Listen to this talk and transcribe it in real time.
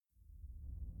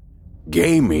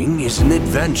Gaming is an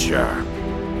adventure.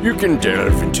 You can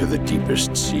delve into the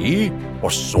deepest sea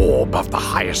or soar above the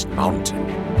highest mountain.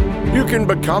 You can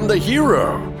become the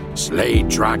hero, slay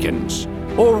dragons,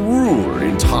 or rule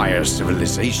entire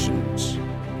civilizations.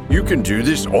 You can do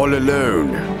this all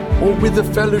alone or with the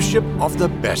fellowship of the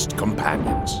best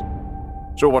companions.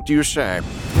 So what do you say?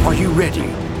 Are you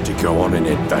ready to go on an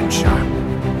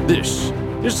adventure? This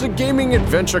is the Gaming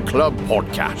Adventure Club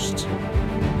podcast.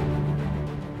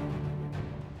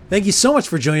 Thank you so much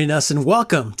for joining us and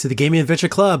welcome to the Gaming Adventure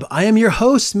Club. I am your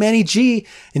host, Manny G,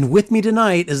 and with me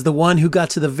tonight is the one who got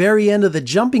to the very end of the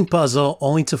jumping puzzle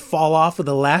only to fall off of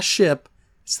the last ship.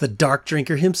 It's the Dark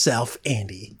Drinker himself,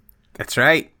 Andy. That's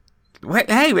right.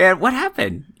 Hey, man, what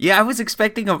happened? Yeah, I was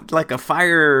expecting a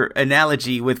fire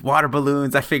analogy with water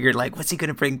balloons. I figured, what's he going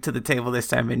to bring to the table this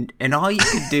time? And all you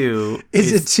could do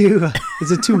is it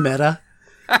too meta?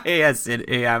 Yes,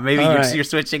 maybe you're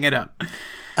switching it up.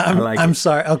 I'm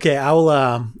sorry. Okay,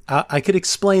 I could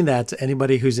explain that to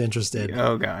anybody who's interested.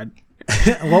 Oh, God.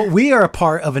 Well, we are a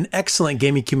part of an excellent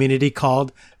gaming community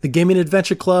called the Gaming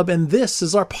Adventure Club, and this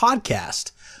is our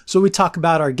podcast. So we talk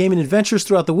about our gaming adventures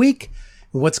throughout the week,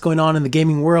 and what's going on in the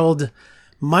gaming world.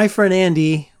 My friend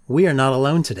Andy, we are not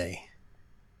alone today.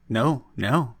 No.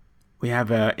 We have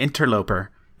an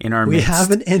interloper in our midst. We have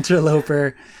an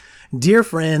interloper. Dear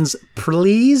friends,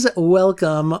 please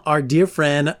welcome our dear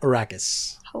friend,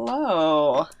 Arrakis.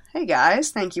 Hello. Hey,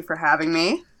 guys. Thank you for having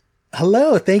me.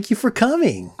 Hello. Thank you for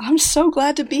coming. I'm so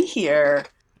glad to be here.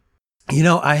 You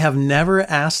know, I have never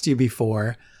asked you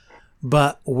before,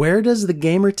 but where does the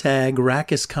gamer tag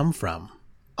Arrakis come from?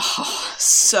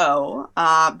 So,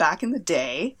 back in the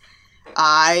day,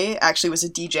 I actually was a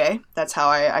DJ. That's how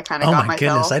I kind of got myself. Oh my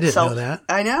goodness, I didn't know that.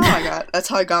 I know. That's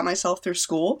how I got myself through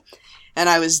school. And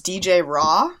I was DJ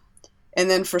Raw. And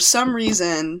then for some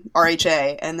reason,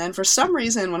 RHA. And then for some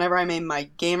reason, whenever I made my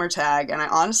gamer tag, and I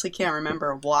honestly can't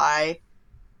remember why,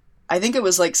 I think it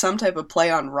was like some type of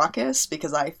play on Ruckus,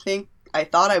 because I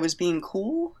thought I was being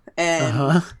cool.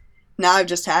 And now I've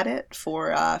just had it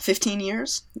for 15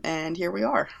 years. And here we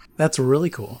are. That's really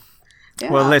cool.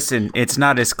 Yeah. Well, listen, it's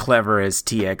not as clever as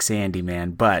TX Andy,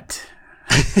 man, but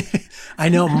I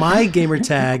know my gamer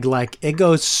tag, it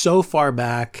goes so far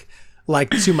back,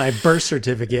 to my birth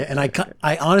certificate, and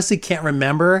I honestly can't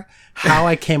remember how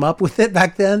I came up with it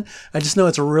back then. I just know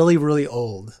it's really, really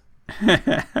old.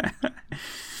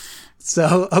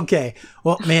 So, okay.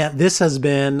 Well, man, this has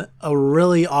been a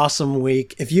really awesome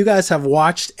week. If you guys have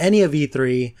watched any of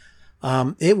E3,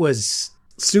 it was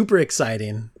super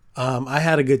exciting. I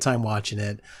had a good time watching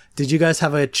it. Did you guys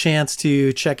have a chance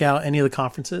to check out any of the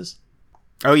conferences?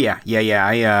 Oh, yeah.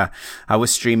 I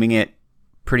was streaming it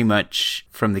pretty much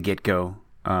from the get-go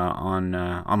on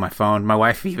my phone. My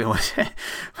wife even was.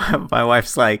 My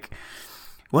wife's like,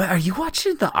 "What, are you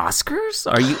watching the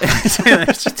Oscars? Are you?"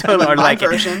 She told her, my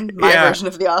version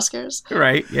of the Oscars.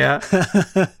 Right? Yeah.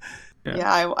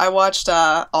 Yeah. I watched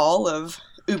all of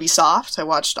Ubisoft. I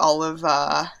watched all of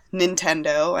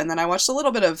Nintendo, and then I watched a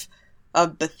little bit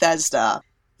of Bethesda.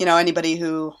 You know, anybody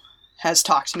who has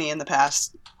talked to me in the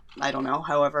past, I don't know,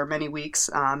 however many weeks,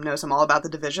 knows I'm all about The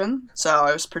Division. So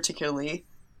I was particularly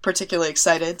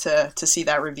excited to see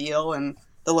that reveal and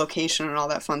the location and all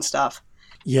that fun stuff.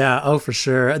 Yeah, oh, for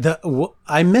sure.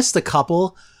 I missed a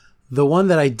couple. The one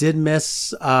that I did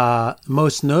miss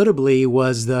most notably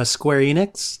was the Square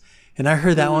Enix, and I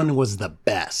heard that one was the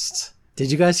best.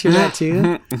 Did you guys hear that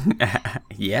too?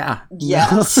 Yeah.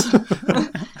 Yes.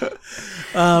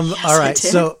 Yes, all right.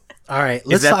 So, all right.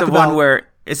 Let's talk about.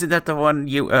 Isn't that the one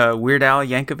Weird Al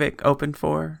Yankovic opened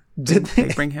for? Did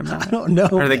they bring him out? I don't know.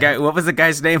 Or the guy? What was the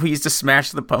guy's name who used to smash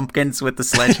the pumpkins with the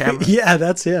sledgehammer? Yeah,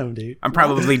 that's him, dude. I'm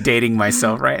probably dating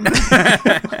myself, right?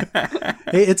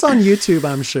 Hey, it's on YouTube,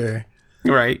 I'm sure.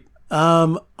 Right.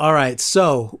 All right.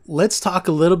 So let's talk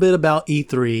a little bit about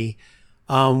E3.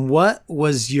 What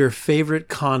was your favorite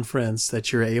conference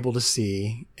that you're able to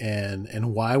see,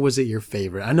 and why was it your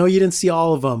favorite? I know you didn't see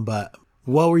all of them, but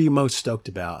what were you most stoked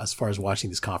about as far as watching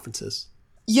these conferences?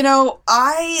 You know,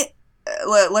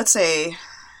 let's say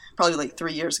probably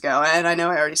 3 years ago, and I know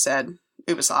I already said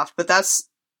Ubisoft, but that's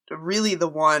really the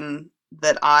one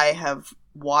that I have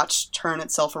watched turn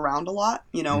itself around a lot,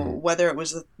 you know, whether it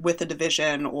was with The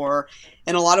Division or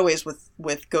in a lot of ways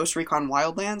with Ghost Recon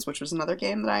Wildlands, which was another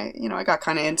game that I got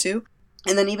kind of into.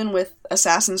 And then even with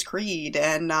Assassin's Creed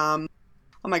and, oh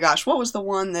my gosh, what was the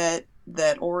one that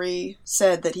Ori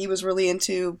said that he was really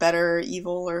into? Better,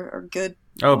 Evil, or Good?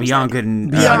 Oh, Beyond Good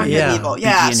and Beyond Good and Evil.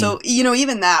 Yeah, so,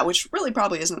 even that, which really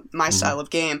probably isn't my style of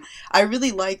game, I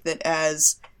really like that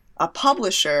as a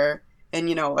publisher, And,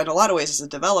 in a lot of ways as a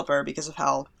developer, because of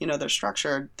how, they're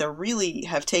structured, they really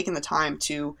have taken the time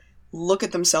to look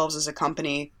at themselves as a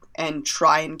company and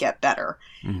try and get better.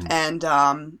 Mm-hmm. And,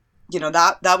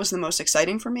 that was the most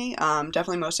exciting for me.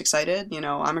 Definitely most excited.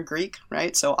 I'm a Greek,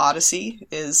 right? So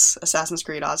Assassin's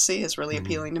Creed Odyssey is really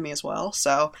appealing to me as well.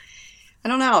 So I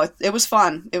don't know. It was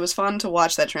fun. It was fun to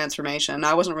watch that transformation.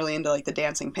 I wasn't really into like the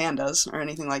dancing pandas or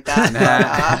anything like that.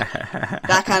 But,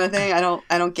 that kind of thing.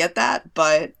 I don't get that.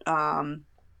 But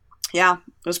yeah,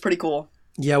 it was pretty cool.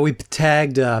 Yeah, we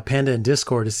tagged Panda in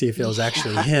Discord to see if it was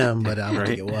actually him, but I don't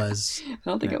think it was. I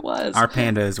don't think it was. Our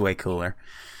Panda is way cooler.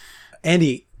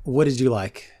 Andy, what did you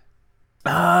like?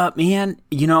 Man,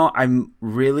 I'm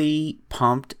really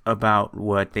pumped about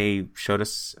what they showed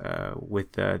us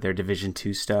with their Division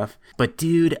 2 stuff. But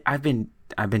dude, I've been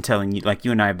telling you, like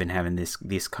you and I have been having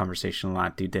this conversation a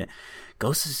lot, dude, that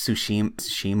Ghost of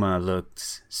Tsushima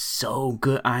looks so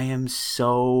good. I am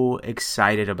so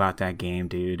excited about that game,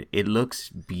 dude. It looks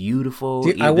beautiful.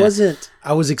 Dude, I was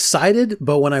excited,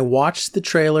 but when I watched the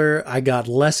trailer, I got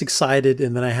less excited,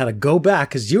 and then I had to go back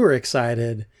because you were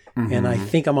excited. Mm-hmm. And I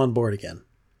think I'm on board again.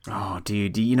 Oh,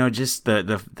 dude, just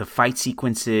the fight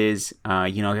sequences,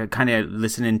 kind of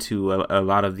listening to a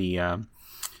lot of the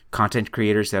content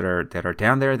creators that are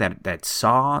down there that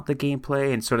saw the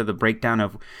gameplay and sort of the breakdown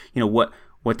of,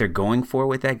 what they're going for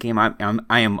with that game. I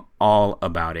am all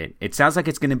about it. It sounds like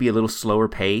it's going to be a little slower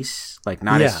pace, like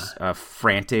not as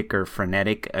frantic or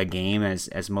frenetic a game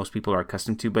as most people are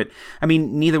accustomed to. But I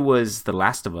mean, neither was The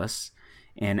Last of Us.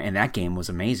 And that game was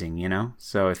amazing,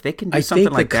 So if they can do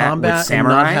something like that with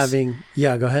samurais,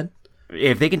 go ahead.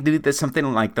 If they can do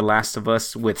something like The Last of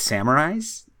Us with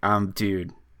samurais,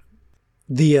 dude.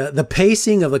 The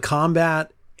pacing of the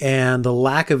combat and the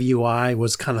lack of UI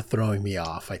was kind of throwing me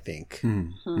off, I think.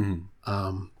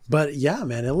 Mm-hmm. But yeah,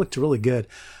 man, it looked really good.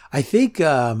 I think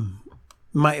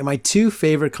my two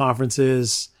favorite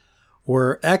conferences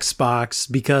were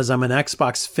Xbox, because I'm an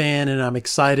Xbox fan and I'm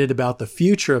excited about the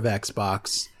future of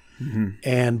Xbox,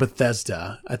 and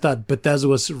Bethesda. I thought Bethesda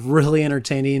was really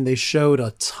entertaining. They showed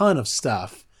a ton of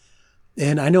stuff.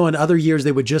 And I know in other years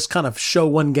they would just kind of show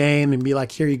one game and be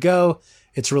like, here you go,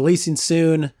 it's releasing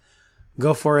soon,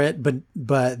 go for it.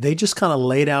 But they just kind of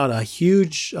laid out a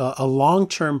huge, a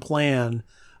long-term plan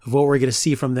of what we're going to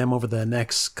see from them over the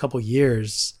next couple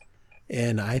years.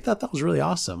 And I thought that was really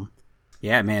awesome.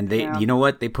 Yeah, man. You know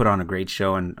what? They put on a great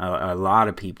show, and a lot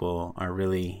of people are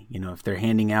really, if they're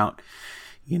handing out,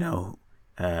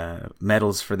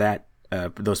 medals for that,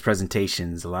 those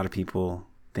presentations, a lot of people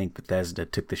think Bethesda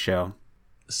took the show.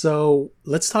 So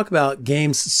let's talk about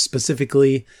games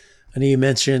specifically. I know you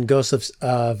mentioned Ghost of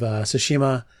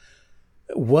Tsushima.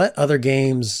 What other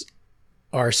games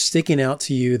are sticking out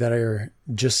to you that are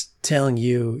just telling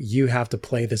you have to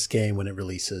play this game when it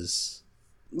releases?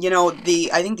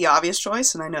 I think the obvious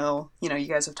choice, and I know, you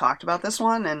guys have talked about this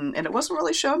one, and it wasn't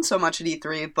really shown so much at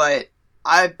E3, but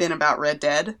I've been about Red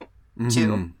Dead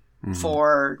 2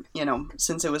 for,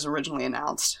 since it was originally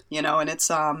announced, and it's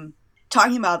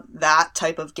talking about that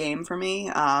type of game for me,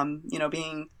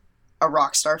 being a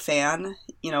Rockstar fan,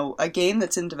 a game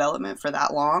that's in development for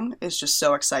that long is just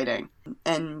so exciting.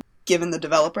 And given the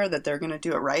developer that they're going to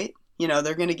do it right,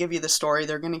 they're going to give you the story,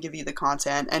 they're going to give you the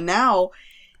content, and now,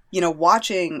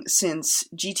 watching since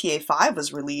GTA 5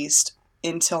 was released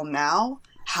until now,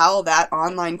 how that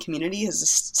online community has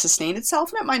sustained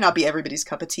itself, and it might not be everybody's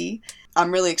cup of tea.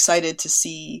 I'm really excited to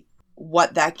see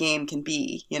what that game can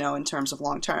be, in terms of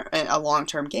a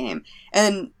long-term game.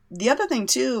 And the other thing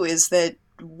too is that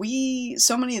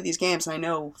so many of these games, and I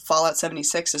know Fallout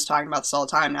 76 is talking about this all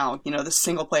the time now, the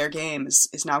single-player game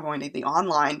is now going to the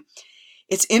online.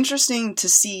 It's interesting to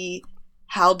see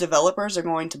how developers are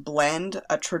going to blend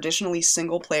a traditionally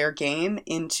single-player game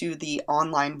into the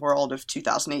online world of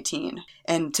 2018,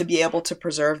 and to be able to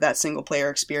preserve that single-player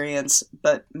experience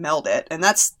but meld it. And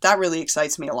that really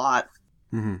excites me a lot.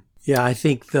 Mm-hmm. Yeah, I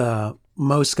think the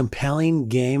most compelling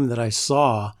game that I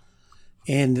saw,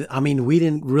 and I mean, we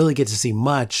didn't really get to see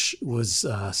much, was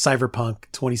Cyberpunk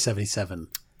 2077.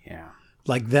 Yeah.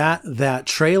 Like that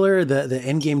trailer, the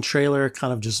endgame trailer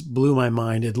kind of just blew my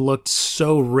mind. It looked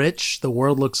so rich. The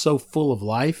world looked so full of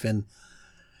life. And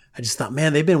I just thought,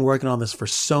 man, they've been working on this for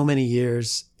so many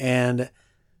years. And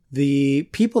the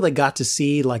people that got to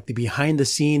see like the behind the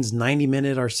scenes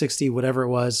 90-minute or 60, whatever it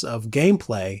was, of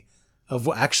gameplay, of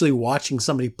actually watching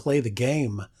somebody play the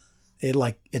game,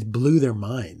 it blew their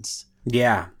minds.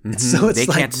 Yeah. Mm-hmm. So it's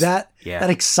like that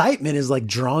excitement is like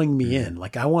drawing me in.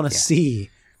 Like I want to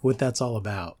see what that's all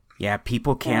about. Yeah,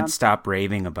 people can't stop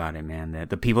raving about it, man.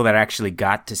 The people that actually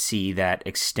got to see that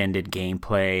extended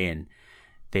gameplay and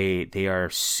they are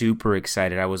super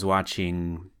excited. I was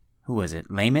watching, who was it?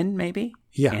 Layman, maybe?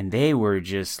 Yeah. And they were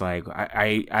just like,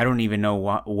 I don't even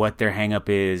know what their hang up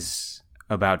is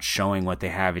about showing what they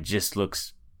have. It just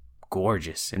looks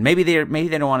gorgeous. And maybe they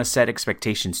don't want to set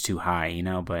expectations too high, you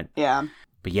know, but Yeah.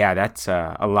 that's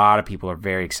a lot of people are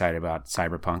very excited about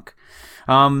Cyberpunk.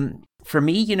 For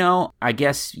me, you know, I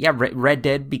guess, yeah, Red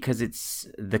Dead, because it's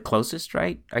the closest,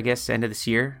 right? I guess end of this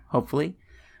year, hopefully.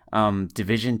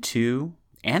 Division 2,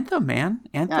 Anthem, man.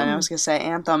 Anthem. Yeah, I was going to say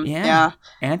Anthem. Yeah. Yeah.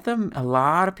 Anthem, a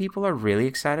lot of people are really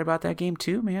excited about that game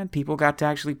too, man. People got to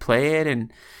actually play it,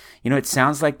 and you know, it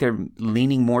sounds like they're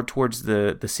leaning more towards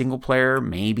the single player.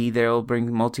 Maybe they'll bring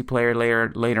multiplayer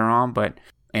later on, but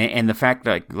and the fact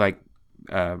that like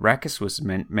Rakus was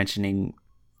mentioning,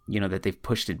 you know, that they've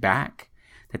pushed it back,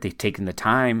 that they've taken the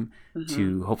time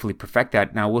to hopefully perfect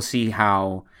that. Now we'll see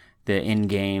how the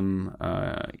in-game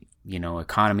you know,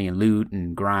 economy and loot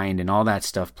and grind and all that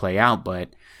stuff play out, but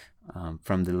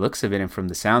from the looks of it and from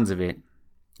the sounds of it,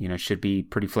 you know, it should be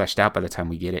pretty fleshed out by the time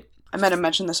we get it. I might have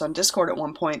mentioned this on Discord at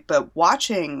one point, but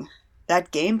watching that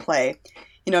gameplay,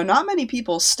 you know, not many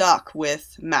people stuck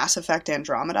with Mass Effect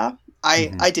Andromeda.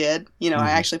 I did, you know, I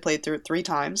actually played through it 3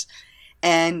 times,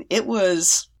 and it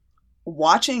was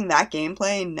watching that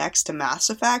gameplay next to Mass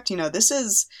Effect. You know,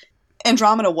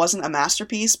 Andromeda wasn't a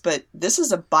masterpiece, but this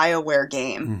is a BioWare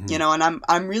game, you know, and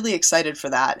I'm really excited for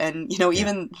that. And, you know,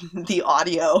 even the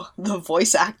audio, the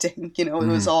voice acting, you know, it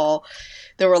was all,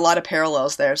 there were a lot of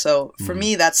parallels there. So for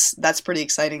me, that's pretty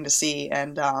exciting to see.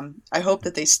 And I hope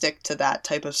that they stick to that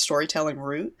type of storytelling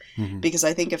route, because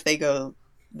I think if they go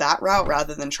that route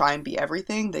rather than try and be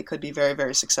everything, they could be very,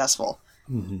 very successful.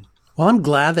 Well, I'm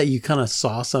glad that you kind of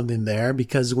saw something there,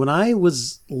 because when I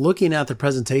was looking at the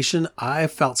presentation, I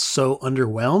felt so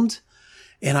underwhelmed,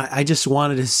 and I just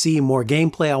wanted to see more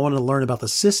gameplay. I wanted to learn about the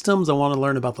systems. I want to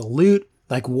learn about the loot.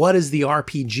 Like, what is the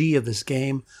RPG of this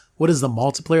game? What is the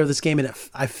multiplayer of this game? And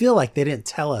I feel like they didn't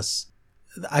tell us.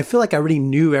 I feel like I already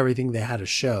knew everything they had to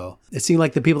show. It seemed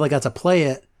like the people that got to play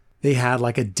it, they had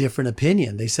like a different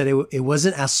opinion. They said it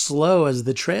wasn't as slow as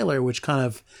the trailer, which kind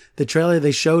of, the trailer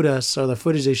they showed us, or the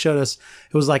footage they showed us,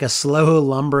 it was like a slow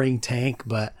lumbering tank.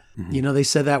 But, you know, they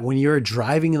said that when you're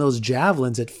driving those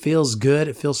javelins, it feels good,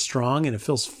 it feels strong, and it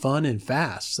feels fun and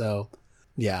fast. So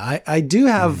yeah, I do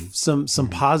have some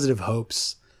positive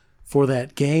hopes for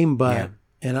that game, but,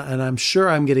 and I'm sure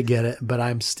I'm going to get it, but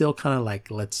I'm still kind of like,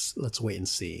 let's wait and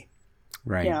see.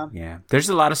 Right. Yeah. There's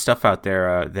a lot of stuff out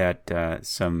there that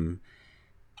some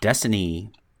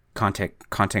Destiny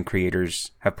content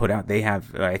creators have put out. They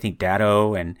have, I think,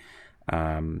 Datto and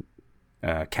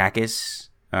Kakis,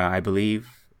 I believe,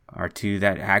 are 2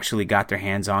 that actually got their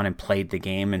hands on and played the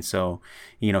game. And so,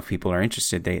 you know, if people are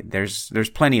interested, there's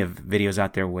plenty of videos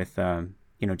out there with,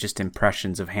 you know, just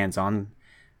impressions of hands-on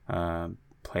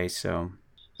play. So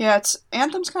yeah,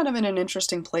 Anthem's kind of in an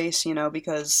interesting place, you know,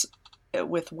 because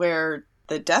with where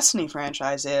the Destiny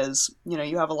franchise is, you know,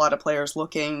 you have a lot of players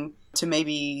looking to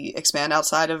maybe expand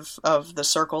outside of the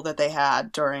circle that they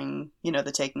had during, you know,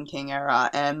 the Taken King era.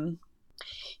 And,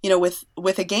 you know,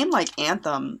 with a game like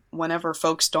Anthem, whenever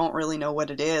folks don't really know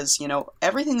what it is, you know,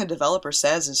 everything the developer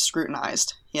says is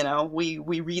scrutinized. You know, we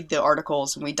read the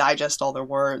articles and we digest all their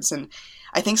words. And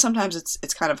I think sometimes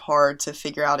it's kind of hard to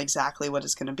figure out exactly what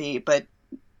it's going to be, but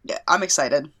yeah, I'm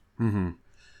excited.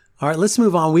 All right, let's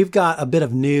move on. We've got a bit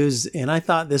of news, and I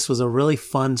thought this was a really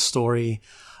fun story.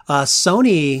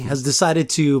 Sony has decided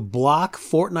to block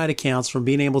Fortnite accounts from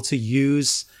being able to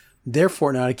use their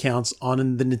Fortnite accounts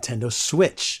on the Nintendo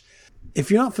Switch. If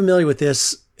you're not familiar with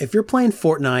this, if you're playing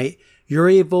Fortnite, you're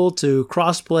able to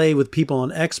crossplay with people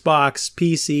on Xbox,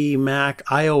 PC, Mac,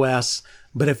 iOS.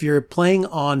 But if you're playing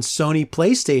on Sony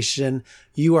PlayStation,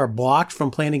 you are blocked from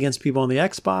playing against people on the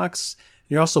Xbox.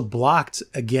 You're also blocked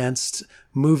against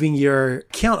moving your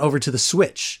account over to the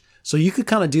Switch. So you could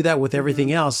kind of do that with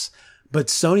everything else, but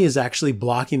Sony is actually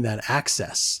blocking that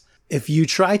access. If you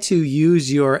try to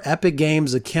use your Epic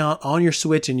Games account on your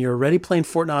Switch and you're already playing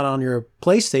Fortnite on your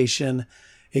PlayStation,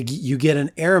 you get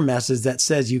an error message that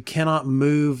says you cannot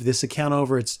move this account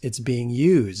over. It's being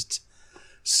used.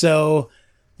 So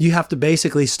you have to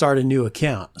basically start a new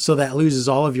account. So that loses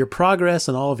all of your progress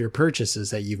and all of your purchases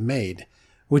that you've made,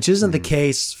 which isn't the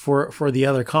case for the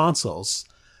other consoles.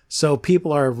 So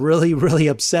people are really, really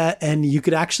upset, and you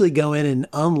could actually go in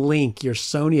and unlink your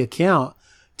Sony account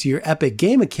to your Epic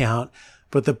Game account.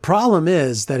 But the problem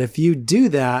is that if you do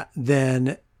that,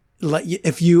 then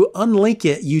if you unlink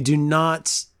it, you do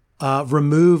not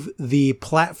remove the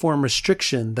platform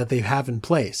restriction that they have in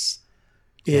place.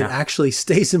 It actually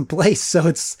stays in place. So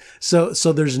it's so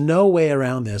there's no way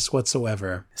around this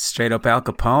whatsoever. Straight up Al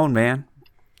Capone, man.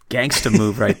 gangsta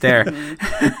move right there.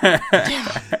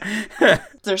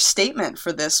 Their statement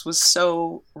for this was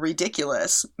so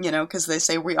ridiculous, because they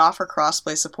say we offer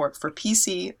crossplay support for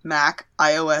PC, Mac,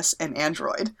 iOS, and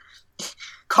Android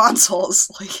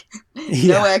consoles. Like,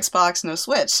 no Xbox, no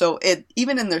Switch. So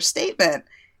even in their statement,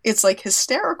 it's like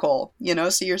hysterical,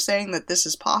 So you're saying that this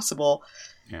is possible.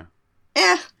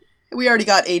 Yeah. We already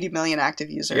got 80 million active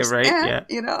users. Yeah, right.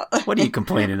 Yeah. What are you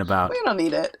complaining about? We don't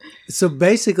need it. So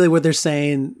basically what they're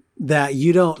saying, that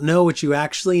you don't know what you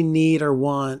actually need or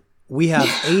want. We have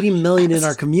 80 million in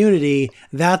our community.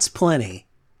 That's plenty.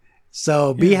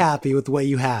 So be happy with what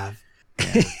you have.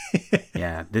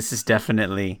 Yeah, this is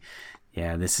definitely,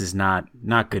 this is not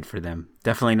good for them.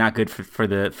 Definitely not good for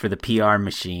the PR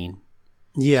machine.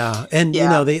 Yeah, and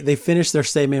they finished their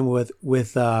statement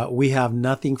with we have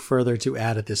nothing further to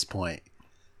add at this point.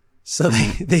 So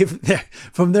they're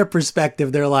from their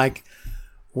perspective, they're like,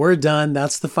 we're done.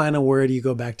 That's the final word. You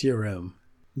go back to your room.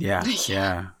 Yeah,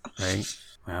 right.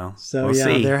 Well, so we'll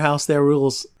see. Their house, their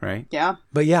rules. Right. Yeah.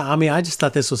 But I just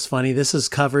thought this was funny. This is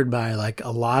covered by like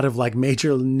a lot of like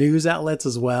major news outlets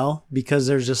as well, because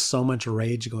there's just so much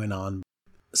rage going on.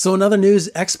 So in other news,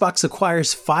 Xbox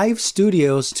acquires 5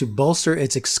 studios to bolster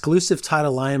its exclusive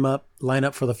title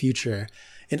lineup for the future.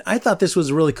 And I thought this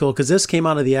was really cool because this came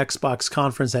out of the Xbox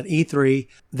conference at E3.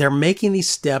 They're making these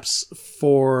steps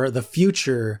for the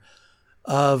future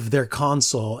of their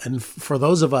console and for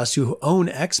those of us who own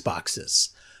Xboxes.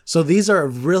 So these are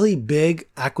really big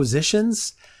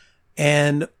acquisitions.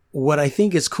 And what I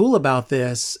think is cool about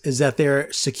this is that they're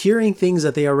securing things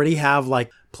that they already have,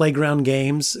 like Playground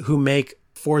Games, who make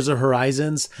Forza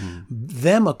Horizons.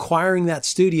 Them acquiring that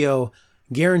studio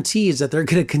guarantees that they're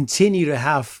going to continue to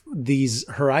have these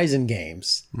Horizon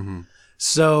games.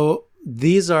 So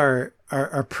these are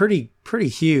pretty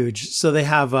huge. So they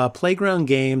have Playground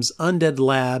Games, Undead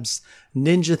Labs,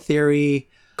 Ninja Theory,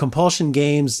 Compulsion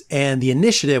Games, and The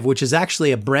Initiative, which is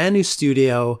actually a brand new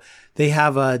studio. They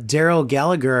have Daryl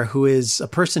Gallagher, who is a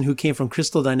person who came from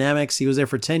Crystal Dynamics. He was there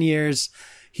for 10 years.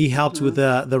 He helped with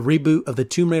the reboot of the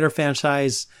Tomb Raider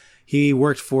franchise. He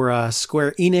worked for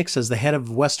Square Enix as the head of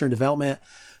Western development.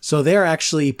 So they're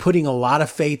actually putting a lot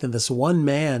of faith in this one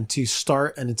man to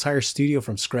start an entire studio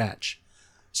from scratch.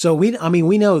 So we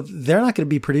know they're not going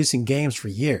to be producing games for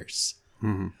years.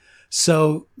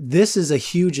 So this is a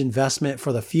huge investment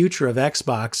for the future of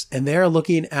Xbox, and they're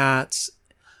looking at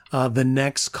the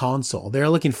next console. They're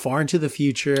looking far into the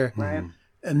future. Right.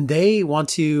 And they want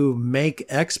to make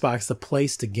Xbox the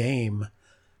place to game,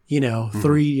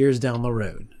 3 years down the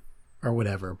road or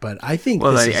whatever. But I think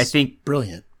I think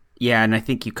brilliant. Yeah, and I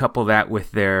think you couple that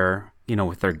with their,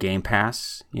 with their Game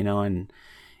Pass, and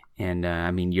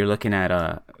you're looking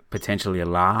at potentially a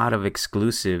lot of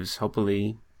exclusives.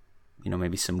 Hopefully,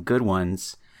 maybe some good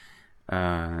ones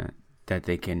that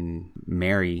they can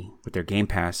marry with their Game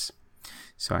Pass.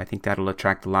 So I think that'll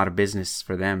attract a lot of business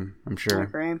for them, I'm sure. I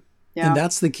agree. Yeah. And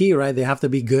that's the key, right? They have to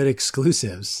be good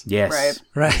exclusives. Yes.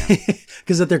 Right.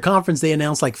 Because at their conference, they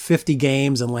announced like 50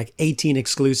 games and like 18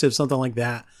 exclusives, something like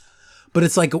that. But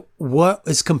it's like, what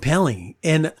is compelling?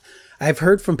 And I've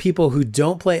heard from people who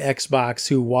don't play Xbox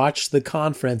who watched the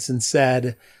conference and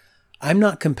said, I'm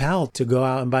not compelled to go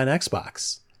out and buy an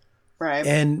Xbox. Right.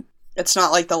 And it's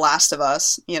not like The Last of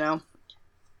Us, Yeah.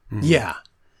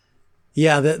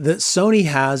 Yeah. The Sony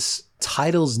has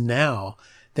titles now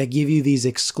that give you these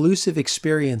exclusive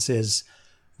experiences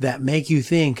that make you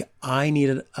think, I need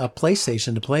a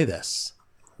PlayStation to play this.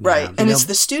 Right. And it's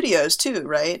the studios too,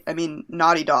 right?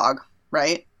 Naughty Dog,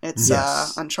 right? It's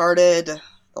Uncharted,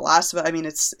 The Last of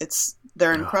Us.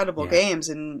 They're incredible games,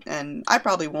 and I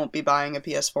probably won't be buying a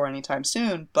PS4 anytime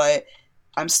soon, but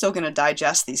I'm still going to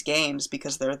digest these games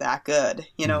because they're that good,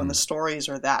 and the stories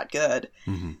are that good.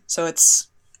 So it's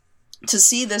to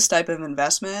see this type of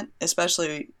investment,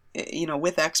 especially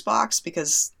with Xbox,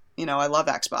 because, I love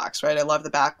Xbox, right? I love the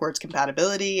backwards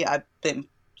compatibility. I've been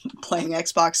playing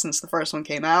Xbox since the first one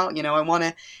came out. I want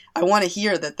to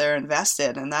hear that they're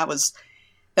invested. And that was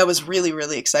really,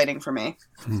 really exciting for me.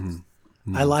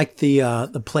 I like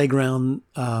the Playground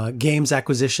Games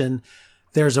acquisition.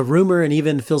 There's a rumor, and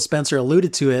even Phil Spencer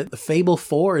alluded to it, Fable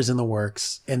 4 is in the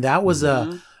works. And that was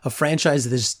a franchise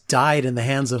that just died in the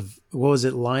hands of, what was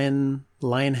it?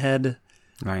 Lionhead.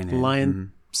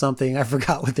 Something. I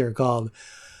forgot what they're called.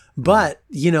 But,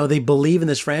 they believe in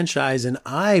this franchise. And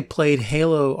I played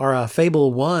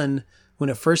Fable 1 when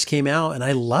it first came out, and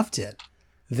I loved it.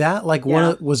 That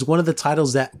was one of the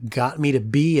titles that got me to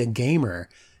be a gamer.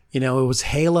 It was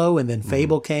Halo, and then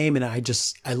Fable came, and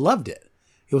I loved it.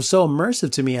 It was so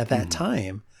immersive to me at that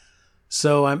time.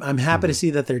 So I'm happy to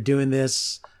see that they're doing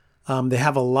this. They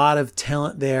have a lot of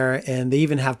talent there, and they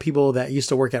even have people that used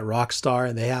to work at Rockstar,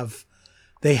 and they have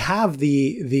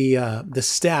the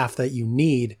staff that you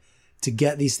need to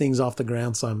get these things off the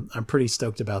ground. So I'm pretty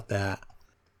stoked about that.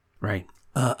 Right.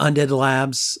 Undead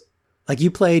Labs, like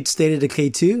you played State of Decay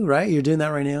 2, right? You're doing that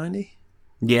right now, Andy?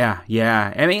 Yeah.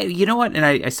 I mean, you know what? And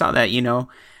I saw that,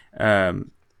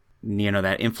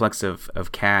 that influx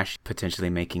of cash potentially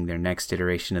making their next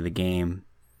iteration of the game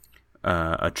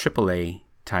a AAA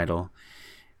title.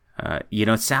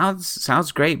 It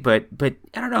sounds great, but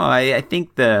I don't know. I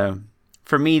think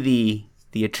for me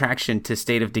the attraction to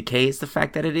State of Decay is the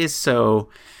fact that it is so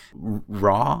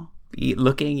raw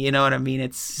looking. You know what I mean?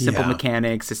 It's simple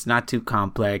mechanics. It's not too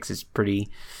complex. It's pretty.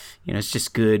 It's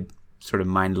just good, sort of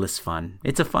mindless fun.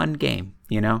 It's a fun game.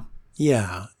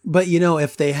 Yeah, but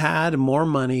if they had more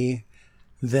money,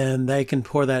 then they can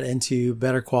pour that into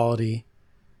better quality,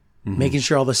 making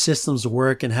sure all the systems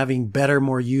work and having better,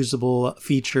 more usable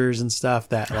features and stuff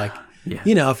that, like,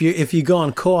 if you go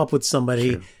on co-op with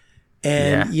somebody. True.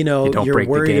 And, you're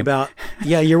worried about,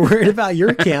 you're worried about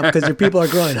your camp because your people are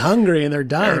growing hungry and they're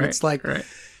dying. Right, it's like, right.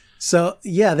 So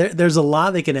there's a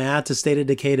lot they can add to State of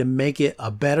Decay to make it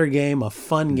a better game, a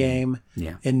fun game.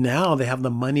 Yeah. And now they have the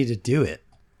money to do it.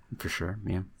 For sure.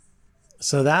 Yeah.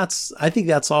 So I think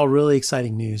that's all really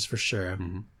exciting news for sure.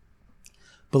 Mm-hmm.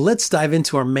 But let's dive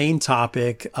into our main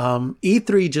topic.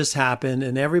 E3 just happened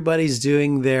and everybody's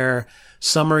doing their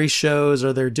summary shows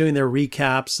or they're doing their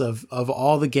recaps of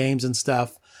all the games and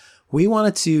stuff. We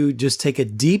wanted to just take a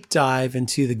deep dive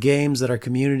into the games that our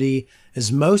community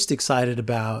is most excited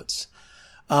about.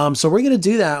 So we're going to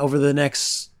do that over the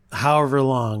next however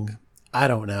long. I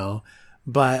don't know.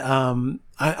 But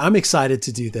I'm excited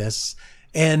to do this.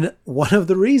 And one of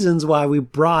the reasons why we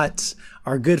brought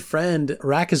our good friend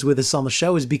Rackus with us on the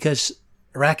show is because,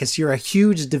 Rackus, you're a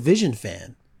huge Division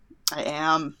fan. I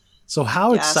am. So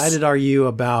how excited are you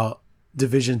about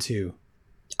Division 2?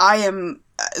 I am.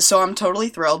 So I'm totally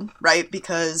thrilled, right?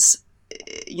 Because,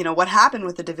 what happened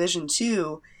with the Division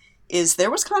 2 is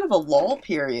there was kind of a lull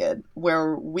period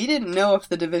where we didn't know if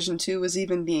the Division 2 was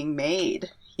even being made.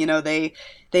 They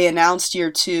announced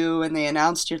year 2 and they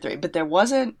announced year 3, but there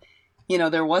wasn't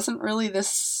really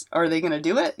this, are they going to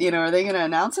do it? Are they going to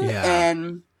announce it? Yeah.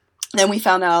 And then we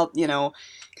found out,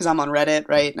 because I'm on Reddit,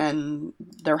 right? And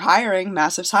they're hiring,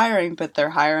 Massive's hiring, but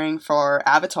they're hiring for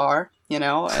Avatar,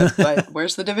 but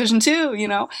where's the Division 2,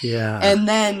 Yeah. And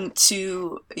then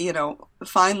to,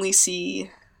 finally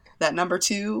see that number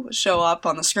 2 show up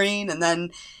on the screen and then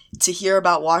to hear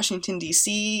about Washington,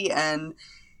 D.C. And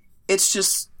it's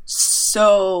just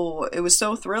it was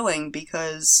so thrilling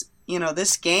because,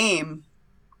 this game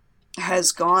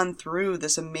has gone through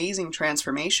this amazing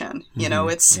transformation. It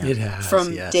has,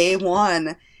 from day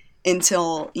one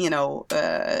until,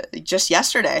 just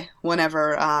yesterday,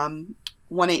 whenever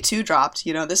 182 dropped,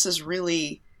 this is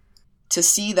really, to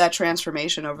see that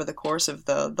transformation over the course of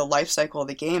the life cycle of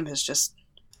the game has just,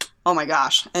 oh my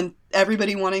gosh. And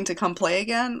everybody wanting to come play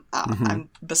again, I'm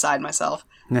beside myself.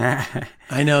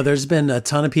 I know there's been a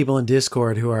ton of people in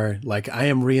Discord who are like, I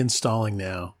am reinstalling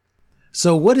now.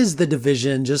 So what is The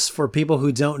Division? Just for people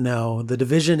who don't know, The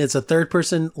Division, it's a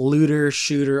third-person looter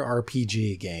shooter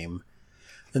RPG game.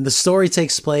 And the story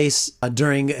takes place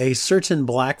during a certain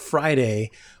Black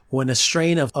Friday when a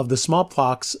strain of the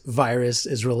smallpox virus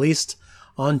is released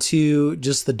onto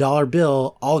just the dollar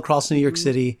bill all across New York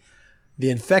City. The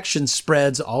infection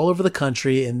spreads all over the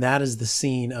country, and that is the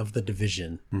scene of The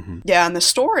Division. Mm-hmm. Yeah, and the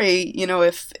story,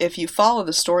 if you follow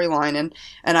the storyline,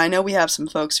 and I know we have some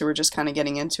folks who are just kind of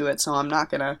getting into it, so I'm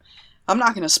not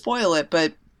gonna spoil it,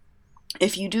 but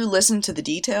if you do listen to the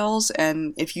details,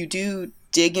 and if you do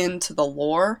dig into the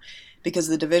lore, because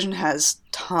The Division has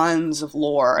tons of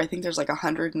lore, I think there's like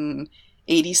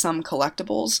 180 some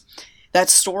collectibles,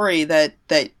 that story that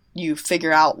you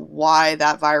figure out why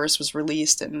that virus was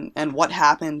released and what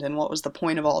happened and what was the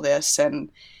point of all this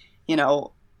and,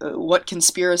 what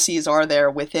conspiracies are there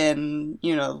within,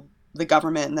 the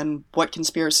government and then what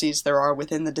conspiracies there are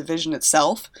within the Division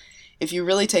itself. If you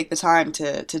really take the time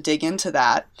to dig into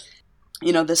that,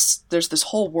 there's this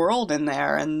whole world in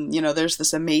there and, there's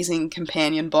this amazing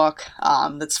companion book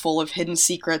that's full of hidden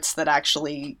secrets that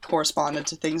actually corresponded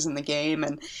to things in the game.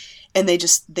 And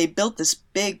they built this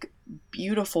big,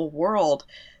 beautiful world,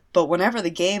 but whenever the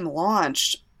game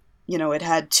launched, it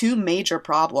had two major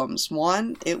problems.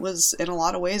 One, it was, in a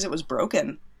lot of ways, it was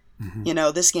broken.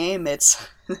 Mm-hmm. This game,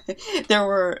 there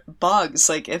were bugs.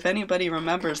 Like, if anybody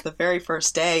remembers the very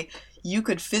first day, you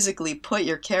could physically put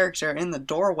your character in the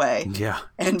doorway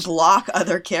and block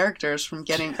other players from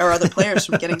getting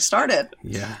started.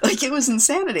 Yeah. Like, it was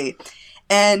insanity.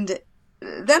 And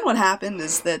then what happened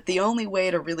is that the only way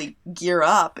to really gear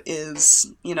up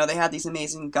is, they had these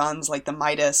amazing guns like the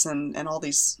Midas and all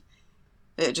these,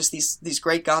 just these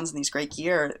great guns and these great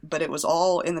gear, but it was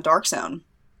all in the Dark Zone.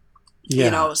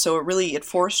 Yeah. So it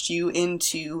forced you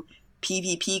into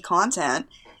PvP content,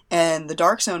 and the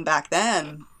Dark Zone back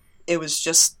then, it was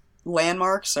just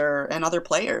landmarks and other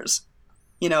players.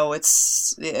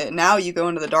 It's now you go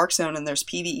into the Dark Zone and there's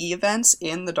PvE events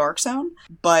in the Dark Zone,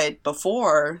 but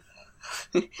before,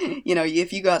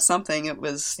 if you got something, it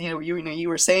was, you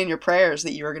were saying your prayers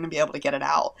that you were going to be able to get it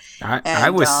out. I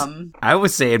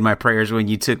was saying my prayers when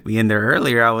you took me in there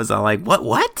earlier. I was all like,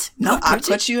 what? No, I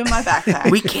put you in my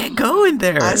backpack. We can't go in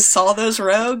there. I saw those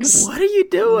rogues. What are you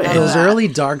doing? Those early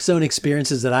Dark Zone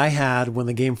experiences that I had when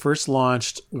the game first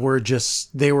launched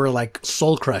they were like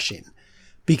soul crushing,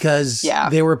 because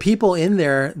there were people in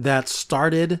there that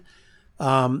started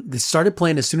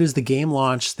playing as soon as the game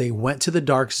launched. They went to the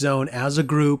Dark Zone as a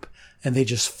group and they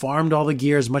just farmed all the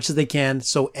gear as much as they can.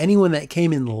 So anyone that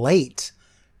came in late,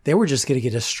 they were just going to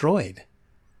get destroyed.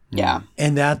 Yeah.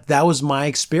 And that was my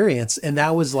experience. And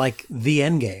that was like the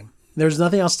end game. There's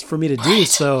nothing else for me to do.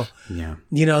 So,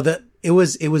 that it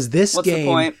was this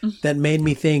game that made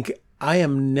me think I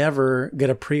am never going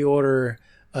to pre-order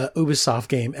a Ubisoft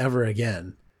game ever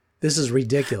again. This is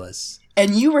ridiculous.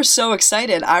 And you were so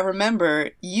excited. I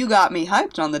remember you got me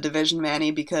hyped on The Division,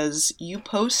 Manny, because you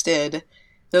posted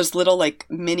those little like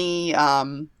mini,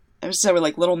 they were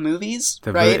like little movies,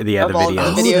 right? The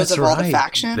videos. The videos of all the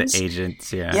factions. The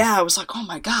agents, yeah. Yeah, I was like, oh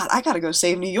my God, I got to go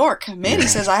save New York. Manny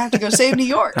says I have to go save New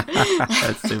York.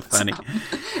 That's so funny.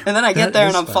 And then I get there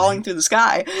and I'm falling through the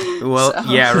sky. Well,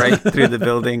 right through the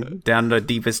building, down the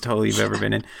deepest hole you've ever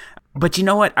been in. But you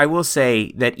know what? I will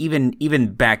say that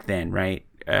even back then, right?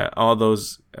 All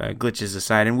those glitches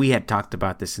aside, and we had talked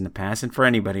about this in the past, and for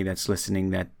anybody that's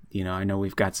listening that, I know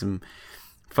we've got some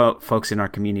folks in our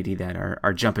community that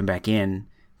are jumping back in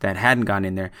that hadn't gone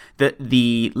in there.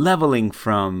 The leveling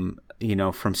from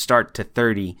start to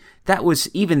 30, that was,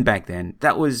 even back then,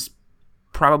 that was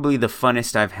probably the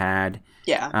funnest I've had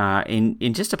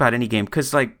in just about any game.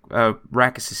 Because like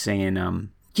Rackus is saying,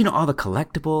 all the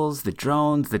collectibles, the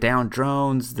drones, the down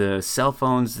drones, the cell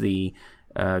phones, the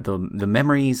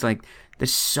memories, like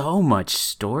there's so much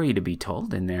story to be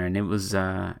told in there. And it was,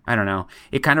 I don't know,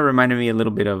 it kind of reminded me a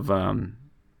little bit of,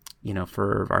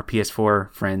 for our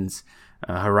PS4 friends,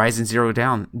 Horizon Zero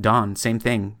Dawn, same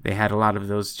thing. They had a lot of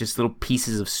those just little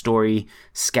pieces of story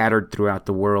scattered throughout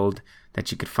the world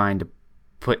that you could find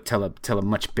to tell a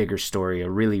much bigger story, a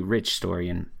really rich story.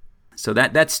 And so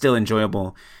that's still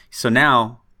enjoyable. So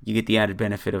now you get the added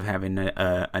benefit of having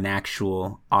an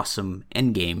actual awesome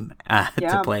end game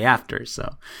to play after.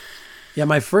 So, yeah,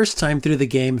 my first time through the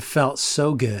game felt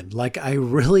so good. Like I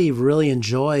really, really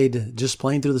enjoyed just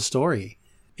playing through the story,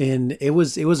 and it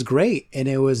was great. And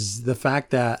it was the fact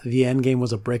that the end game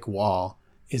was a brick wall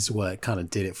is what kind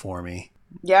of did it for me.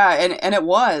 Yeah, and it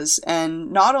was,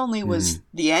 and not only was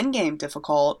the end game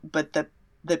difficult, but the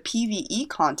PvE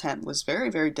content was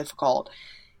very, very difficult.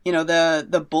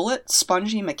 The bullet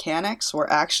spongy mechanics were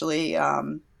actually,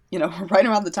 right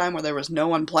around the time where there was no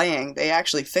one playing, they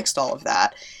actually fixed all of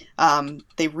that.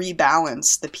 They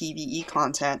rebalanced the PvE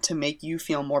content to make you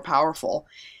feel more powerful.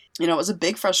 It was a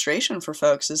big frustration for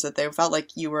folks, is that they felt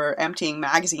like you were emptying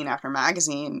magazine after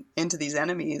magazine into these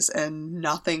enemies and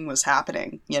nothing was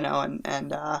happening,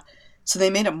 so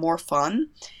they made it more fun.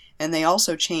 And they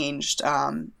also changed,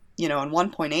 in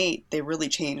 1.8, they really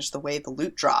changed the way the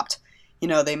loot dropped.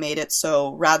 They made it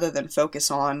so rather than focus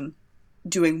on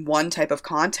doing one type of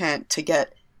content to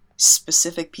get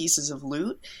specific pieces of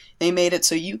loot, they made it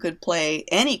so you could play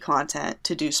any content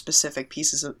to do specific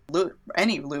pieces of loot,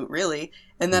 any loot really.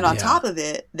 And then on top of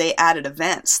it, they added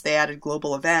events. They added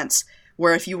global events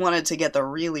where if you wanted to get the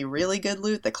really, really good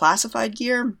loot, the classified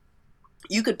gear,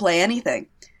 you could play anything,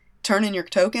 turn in your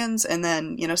tokens, and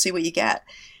then, see what you get.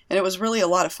 And it was really a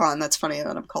lot of fun. That's funny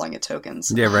that I'm calling it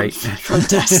tokens. Yeah, right. From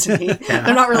Destiny.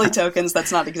 They're not really tokens.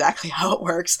 That's not exactly how it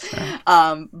works.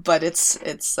 But it's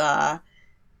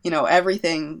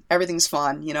everything's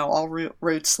fun. All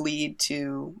routes lead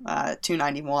to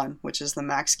 291, which is the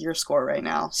max gear score right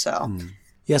now. So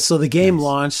yeah, so the game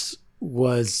launched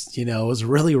was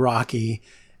really rocky,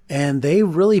 and they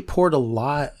really poured a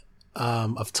lot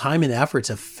of time and effort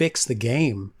to fix the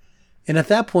game. And at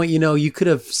that point, you could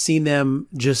have seen them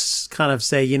just kind of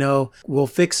say, we'll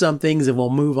fix some things and we'll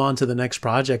move on to the next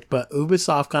project. But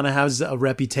Ubisoft kind of has a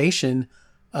reputation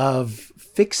of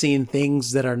fixing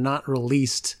things that are not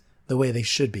released the way they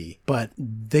should be. But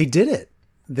they did it.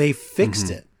 They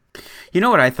fixed it. You know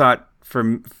what I thought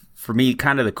for for me,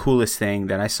 kind of the coolest thing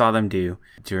that I saw them do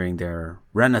during their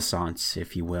renaissance,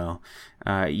 if you will.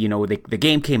 The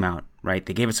game came out, right?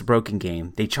 They gave us a broken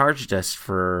game. They charged us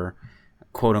for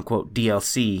quote unquote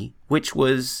DLC, which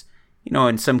was,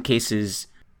 in some cases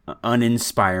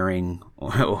uninspiring,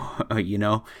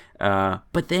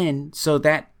 but then, so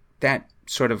that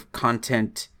sort of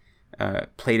content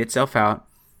played itself out,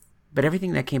 but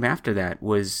everything that came after that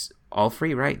was all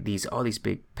free, right? All these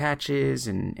big patches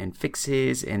and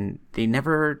fixes, and they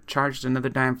never charged another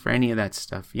dime for any of that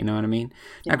stuff. You know what I mean?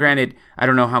 Yeah. Now, granted, I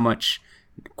don't know how much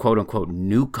quote unquote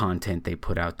new content they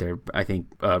put out there. I think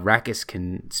Rakis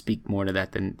can speak more to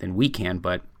that than we can,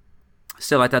 but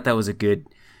still, I thought that was a good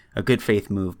faith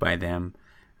move by them.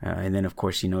 And then, of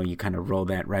course, you kind of roll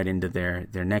that right into their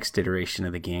next iteration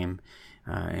of the game,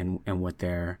 and what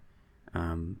they're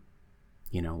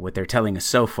what they're telling us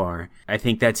so far. I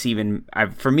think that's even,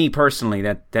 for me personally,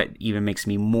 that even makes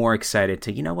me more excited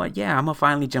to, I'm gonna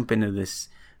finally jump into this,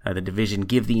 the Division,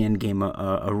 give the end game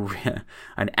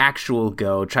an actual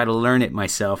go, try to learn it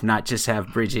myself, not just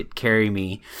have Bridget carry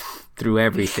me through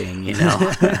everything,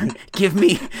 give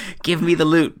me the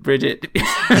loot, Bridget.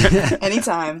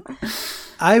 Anytime.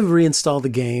 I've reinstalled the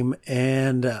game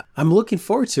and I'm looking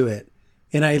forward to it.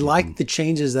 And I like the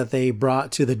changes that they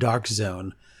brought to the Dark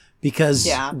Zone, because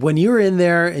when you're in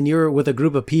there and you're with a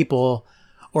group of people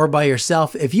or by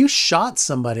yourself, if you shot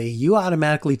somebody, you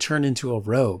automatically turn into a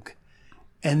rogue.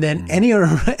 And then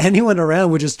anyone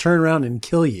around would just turn around and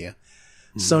kill you.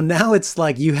 So now it's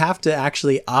like you have to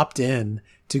actually opt in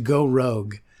to go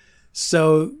rogue.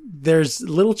 So there's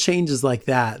little changes like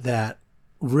that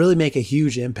really make a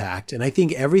huge impact. And I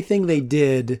think everything they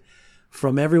did,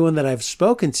 from everyone that I've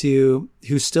spoken to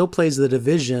who still plays the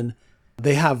Division,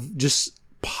 they have just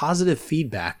positive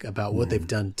feedback about what they've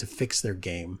done to fix their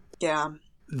game. Yeah.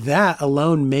 That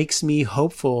alone makes me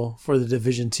hopeful for the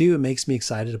Division 2. It makes me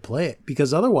excited to play it,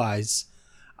 because otherwise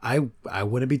I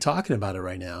wouldn't be talking about it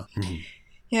right now.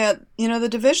 Yeah, the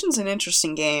Division's an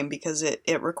interesting game because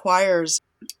it requires,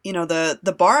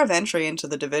 the bar of entry into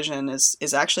the Division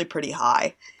is actually pretty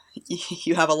high.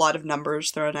 You have a lot of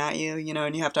numbers thrown at you,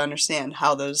 and you have to understand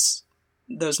how those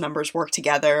numbers work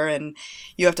together, and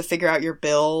you have to figure out your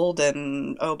build,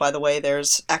 and oh, by the way,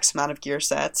 there's X amount of gear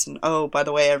sets, and oh, by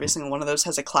the way, every single one of those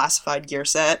has a classified gear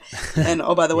set, and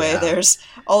oh, by the way, there's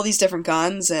all these different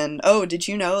guns, and oh, did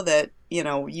you know that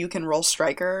you can roll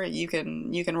striker, you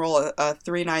can roll a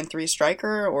 393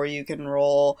 striker, or you can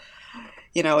roll,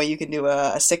 you can do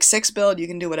a 6-6 build, you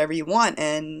can do whatever you want,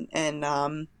 and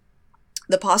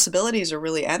the possibilities are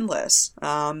really endless.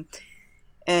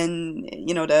 And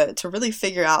to really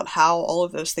figure out how all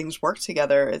of those things work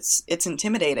together, it's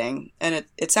intimidating, and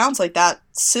it sounds like that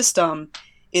system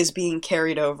is being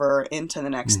carried over into the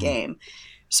next game.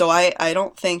 So I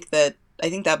think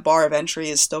that bar of entry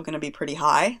is still going to be pretty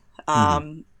high.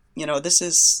 The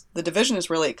Division is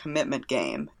really a commitment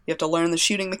game. You have to learn the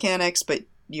shooting mechanics, but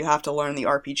you have to learn the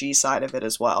RPG side of it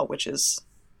as well, which is,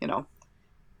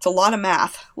 it's a lot of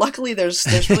math. Luckily, there's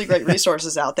really great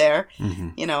resources out there.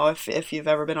 If you've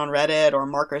ever been on Reddit or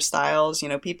Marker Styles,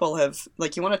 people have,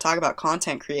 you want to talk about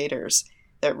content creators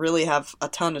that really have a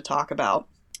ton to talk about.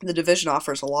 The Division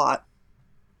offers a lot.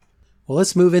 Well,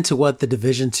 let's move into what the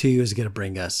Division 2 is going to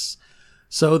bring us.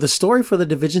 So the story for the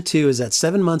Division 2 is that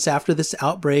 7 months after this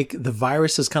outbreak, the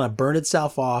virus has kind of burned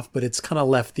itself off, but it's kind of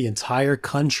left the entire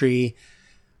country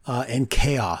in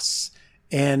chaos.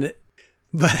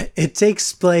 But it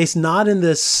takes place not in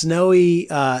the snowy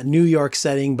New York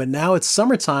setting, but now it's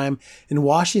summertime in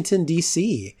Washington,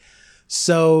 D.C.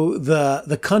 So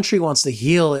the country wants to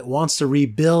heal, it wants to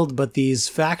rebuild, but these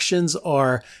factions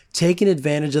are taking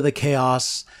advantage of the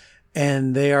chaos,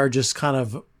 and they are just kind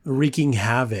of wreaking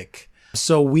havoc.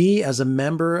 So we, as a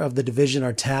member of the Division,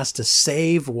 are tasked to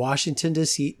save Washington,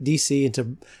 D.C.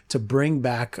 and to bring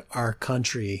back our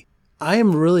country. I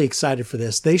am really excited for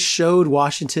this. They showed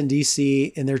Washington,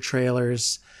 D.C. in their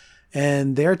trailers,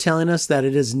 and they're telling us that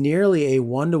it is nearly a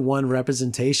 1-to-1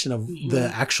 representation of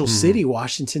the actual city,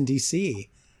 Washington, D.C.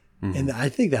 And I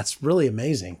think that's really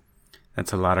amazing.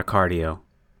 That's a lot of cardio.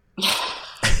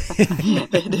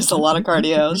 It is a lot of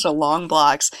cardio, so long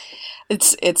blocks.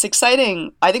 It's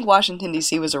exciting. I think Washington,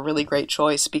 D.C. was a really great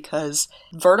choice because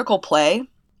vertical play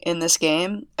in this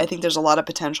game, I think there's a lot of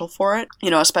potential for it,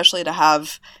 especially to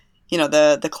have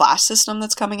the class system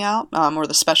that's coming out, or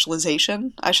the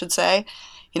specialization, I should say.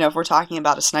 If we're talking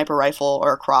about a sniper rifle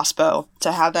or a crossbow,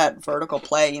 to have that vertical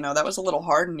play, that was a little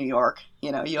hard in New York.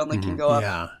 You only can go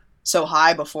up so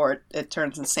high before it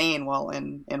turns insane. Well,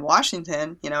 in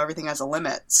Washington, everything has a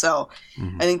limit. So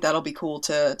I think that'll be cool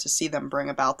to see them bring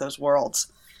about those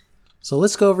worlds. So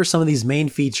let's go over some of these main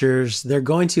features. They're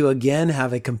going to, again,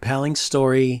 have a compelling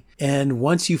story. And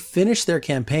once you finish their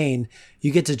campaign,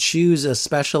 you get to choose a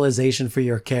specialization for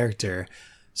your character.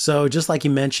 So just like you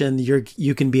mentioned,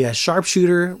 you can be a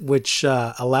sharpshooter, which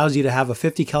allows you to have a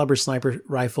 50 caliber sniper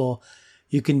rifle.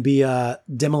 You can be a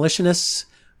demolitionist,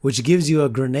 which gives you a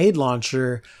grenade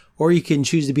launcher, or you can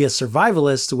choose to be a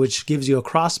survivalist, which gives you a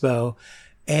crossbow.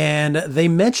 And they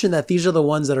mentioned that these are the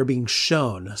ones that are being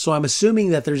shown. So I'm assuming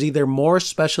that there's either more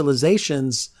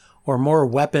specializations or more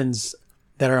weapons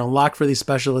that are unlocked for these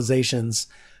specializations.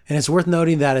 And it's worth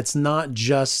noting that it's not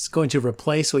just going to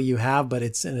replace what you have, but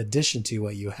it's in addition to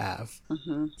what you have.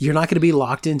 Mm-hmm. You're not going to be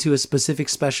locked into a specific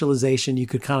specialization. You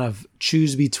could kind of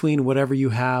choose between whatever you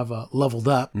have leveled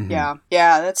up. Mm-hmm.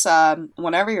 Yeah, that's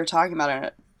whenever you're talking about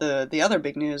it. The other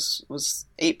big news was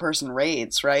 8-person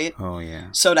raids, right? Oh, yeah.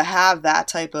 So to have that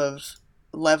type of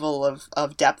level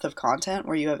of depth of content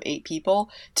where you have 8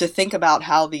 people, to think about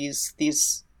how these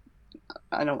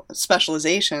I don't know,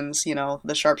 specializations,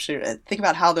 the sharpshooter, think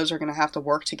about how those are going to have to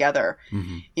work together,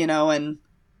 and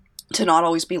to not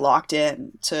always be locked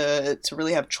in, to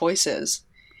really have choices.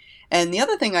 And the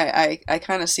other thing I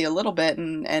kind of see a little bit,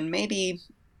 and maybe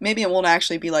it won't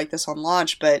actually be like this on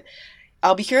launch, but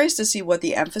I'll be curious to see what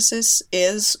the emphasis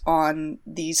is on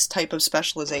these type of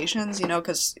specializations,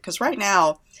 because right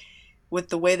now, with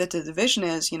the way that the Division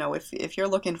is, if you're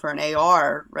looking for an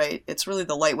AR, right, it's really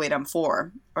the lightweight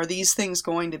M4. Are these things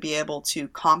going to be able to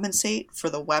compensate for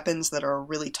the weapons that are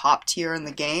really top tier in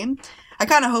the game? I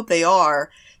kind of hope they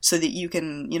are, so that you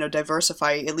can,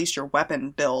 diversify at least your weapon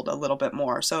build a little bit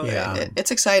more. So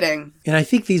it's exciting. And I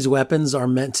think these weapons are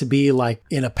meant to be like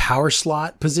in a power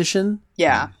slot position.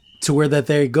 Yeah. To where that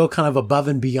they go kind of above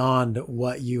and beyond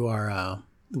what you are,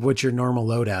 what your normal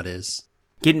loadout is.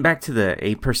 Getting back to the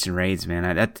 8-person raids,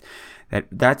 man,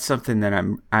 that's something that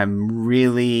I'm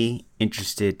really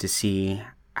interested to see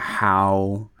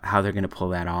how they're gonna pull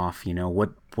that off.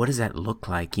 What does that look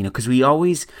like? Because we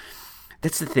always,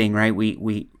 that's the thing, right?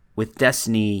 We with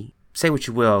Destiny, say what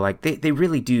you will, like they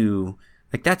really do,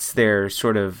 like that's their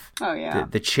sort of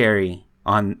the cherry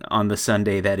on the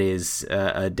sundae that is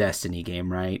a Destiny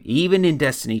game, right? Even in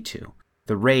Destiny 2,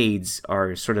 the raids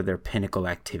are sort of their pinnacle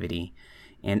activity.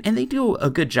 And they do a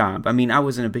good job. I mean, I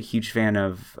wasn't a huge fan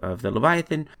of the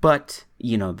Leviathan, but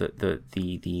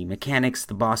the mechanics,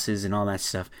 the bosses, and all that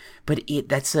stuff. But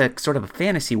that's a sort of a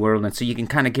fantasy world, and so you can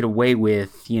kind of get away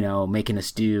with making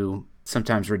us do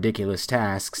sometimes ridiculous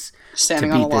tasks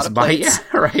standing on a lot of plates.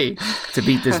 Yeah, right. To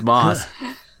beat this boss.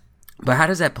 But how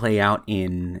does that play out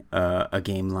in a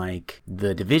game like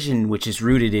The Division, which is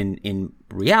rooted in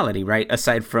reality, right?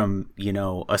 Aside from,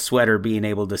 a sweater being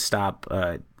able to stop,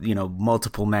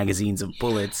 multiple magazines of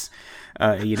bullets,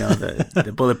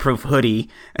 the bulletproof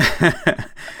hoodie.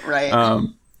 Right.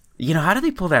 How do they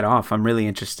pull that off? I'm really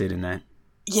interested in that.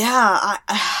 Yeah,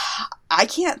 I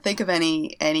can't think of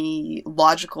any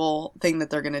logical thing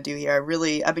that they're going to do here.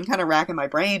 I've been kind of racking my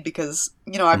brain because,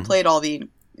 I've played all the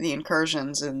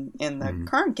incursions in the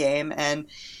current game, and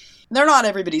they're not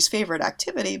everybody's favorite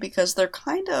activity because they're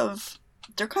kind of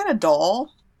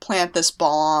dull. Plant this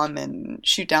bomb and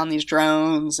shoot down these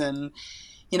drones, and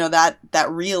that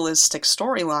realistic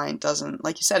storyline doesn't,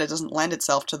 like you said, it doesn't lend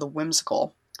itself to the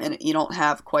whimsical, and you don't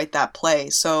have quite that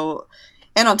play. So,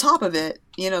 and on top of it,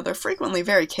 they're frequently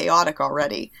very chaotic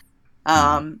already.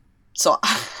 So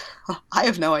I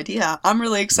have no idea. I'm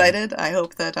really excited. I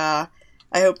hope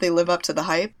they live up to the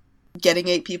hype. Getting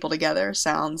 8 people together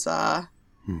sounds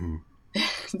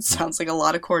it sounds like a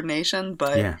lot of coordination,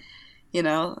 but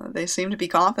they seem to be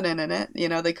confident in it.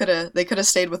 They could have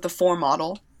stayed with the 4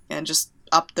 model and just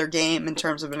upped their game in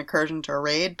terms of an incursion to a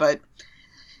raid, but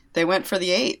they went for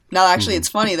the 8. Now, actually, it's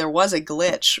funny. There was a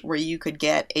glitch where you could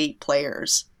get 8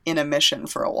 players in a mission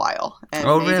for a while, and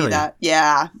really?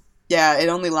 Yeah. It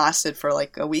only lasted for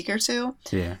like a week or 2.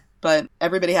 Yeah. But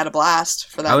everybody had a blast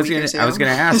for that week or 2. I was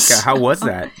going to ask, how was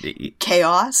that?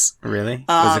 Chaos. Really?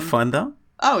 Was it fun, though?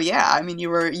 Oh, yeah. I mean, you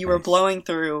were blowing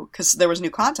through, because there was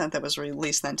new content that was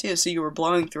released then, too. So you were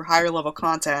blowing through higher level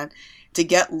content to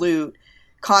get loot,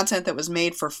 content that was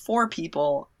made for 4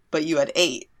 people, but you had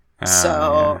 8.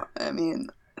 I mean...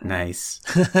 Nice.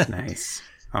 Nice.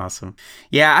 Awesome.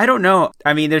 Yeah, I don't know.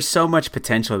 I mean, there's so much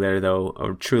potential there, though,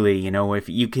 or truly, if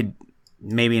you could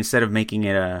maybe instead of making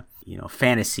it a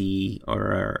fantasy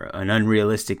or an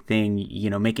unrealistic thing,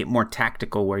 make it more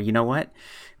tactical where,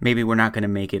 maybe we're not going to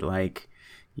make it like,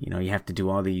 you have to do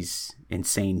all these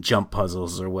insane jump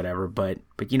puzzles or whatever, but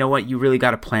you know what? You really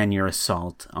got to plan your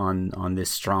assault on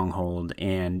this stronghold,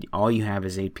 and all you have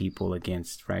is 8 people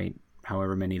against, right?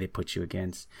 However many they put you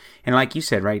against. And like you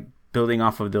said, right? Building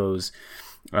off of those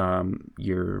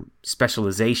your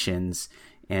specializations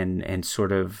and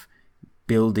sort of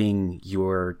building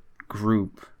your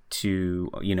group to,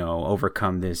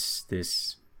 overcome this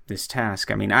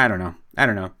task. I mean, I don't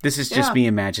know. This is just me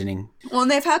imagining. Well,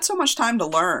 and they've had so much time to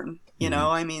learn,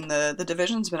 I mean, the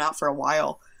Division's been out for a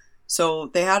while, so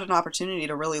they had an opportunity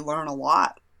to really learn a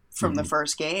lot from the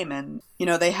first game. And,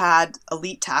 they had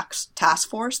Elite Task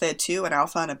Force. They had 2, an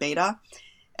alpha and a beta.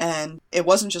 And it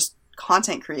wasn't just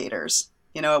content creators.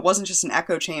 It wasn't just an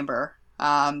echo chamber.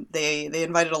 They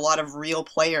invited a lot of real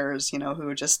players,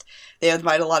 they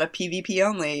invited a lot of PvP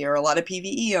only or a lot of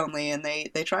PvE only. And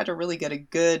they tried to really get a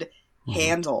good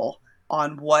handle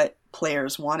on what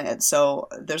players wanted. So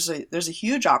there's a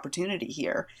huge opportunity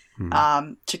here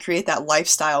to create that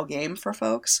lifestyle game for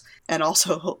folks, and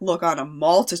also look on a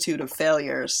multitude of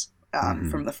failures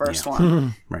from the first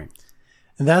one. Right.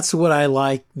 And that's what I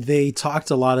like. They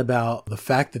talked a lot about the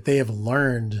fact that they have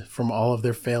learned from all of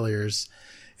their failures,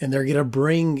 and they're going to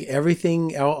bring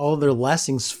everything, all their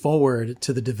lessons forward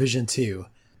to the Division 2.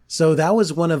 So that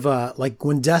was one of,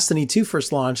 when Destiny 2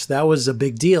 first launched, that was a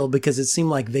big deal because it seemed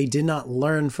like they did not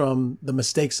learn from the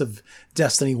mistakes of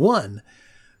Destiny 1.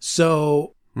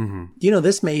 So,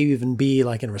 this may even be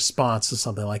like in response to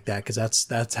something like that, because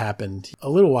that's happened a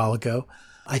little while ago.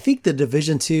 I think the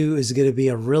Division 2 is going to be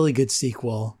a really good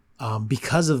sequel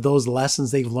because of those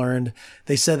lessons they've learned.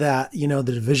 They said that, the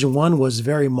Division 1 was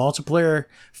very multiplayer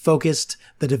focused.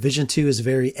 The Division 2 is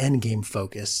very endgame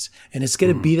focused. And it's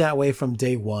going to be that way from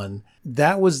day one.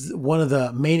 That was one of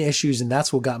the main issues, and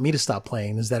that's what got me to stop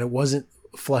playing, is that it wasn't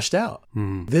flushed out.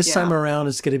 This time around,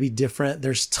 it's going to be different.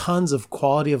 There's tons of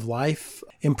quality of life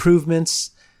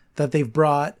improvements that they've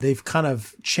brought. They've kind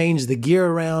of changed the gear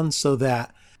around so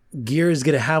that gear is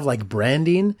going to have like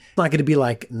branding. It's not going to be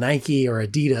like Nike or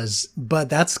Adidas, but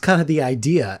that's kind of the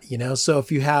idea, So if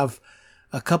you have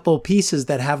a couple pieces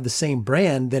that have the same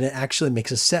brand, then it actually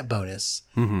makes a set bonus.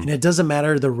 And it doesn't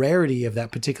matter the rarity of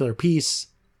that particular piece.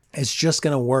 It's just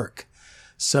going to work.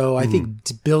 So I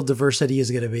think build diversity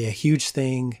is going to be a huge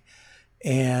thing.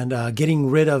 And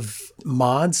getting rid of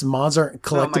mods. Mods aren't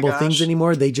collectible things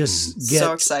anymore. They just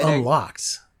get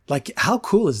unlocked. Like, how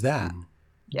cool is that?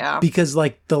 Yeah. Because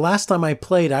like the last time I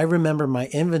played, I remember my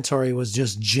inventory was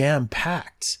just jam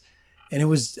packed, and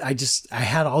I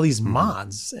had all these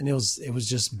mods, and it was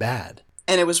just bad.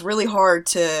 And it was really hard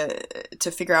to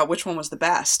figure out which one was the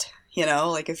best.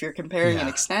 Like if you're comparing an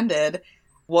extended,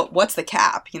 what's the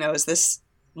cap? Is this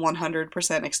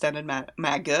 100% extended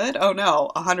mag good? Oh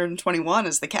no, 121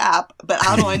 is the cap. But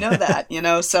how do I know that?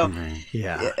 So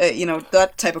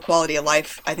that type of quality of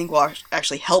life, I think, will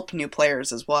actually help new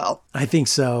players as well. I think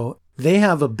so. They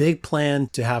have a big plan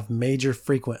to have major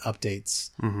frequent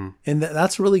updates, and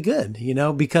that's really good.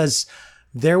 Because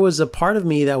there was a part of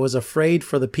me that was afraid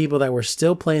for the people that were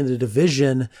still playing the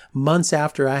Division months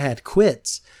after I had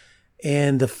quit.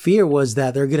 And the fear was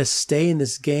that they're going to stay in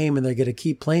this game and they're going to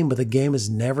keep playing, but the game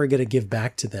is never going to give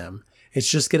back to them. It's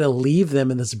just going to leave them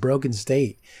in this broken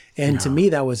state. And to me,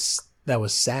 that was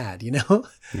sad,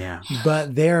 Yeah.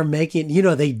 But they're making,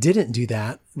 they didn't do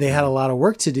that. They had a lot of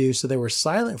work to do, so they were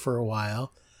silent for a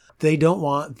while. They don't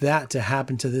want that to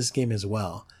happen to this game as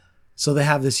well. So they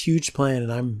have this huge plan,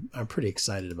 and I'm pretty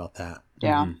excited about that.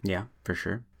 Yeah. Yeah, for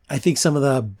sure. I think some of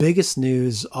the biggest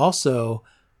news also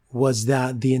was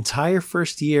that the entire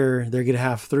first year, they're going to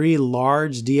have 3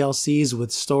 large DLCs with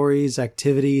stories,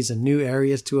 activities, and new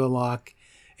areas to unlock.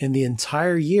 And the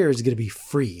entire year is going to be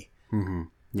free.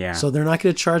 Yeah. So they're not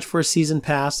going to charge for a season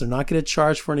pass. They're not going to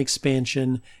charge for an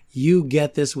expansion. You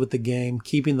get this with the game,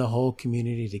 keeping the whole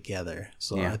community together.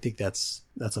 So I think that's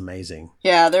amazing.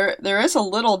 Yeah, there is a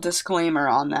little disclaimer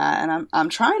on that, and I'm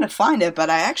trying to find it, but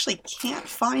I actually can't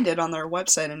find it on their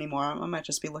website anymore. I might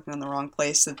just be looking in the wrong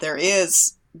place. That there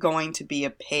is going to be a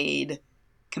paid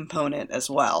component as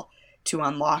well to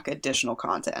unlock additional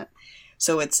content.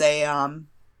 So it's a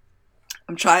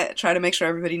I'm trying to make sure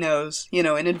everybody knows, in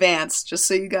advance, just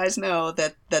so you guys know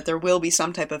that there will be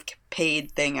some type of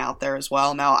paid thing out there as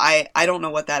well. Now, I don't know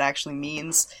what that actually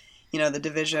means. The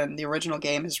Division, the original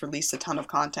game, has released a ton of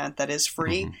content that is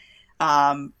free,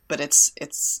 but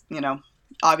it's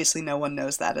obviously no one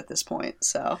knows that at this point.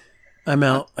 So I'm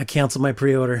out. I canceled my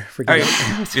pre-order. Are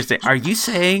you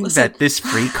saying that this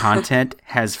free content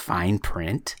has fine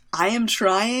print? I am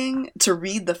trying to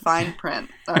read the fine print.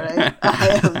 All right,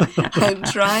 I'm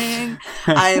trying.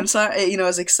 I am sorry.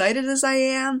 As excited as I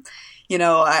am,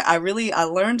 I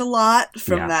learned a lot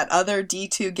from that other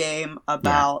D2 game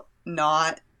about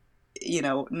not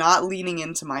leaning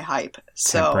into my hype.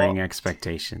 Tempering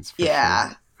expectations.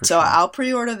 Sure. So I'll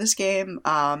pre-order this game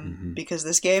because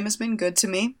this game has been good to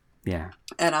me. Yeah.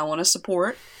 And I want to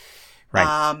support.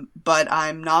 Right. But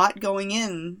I'm not going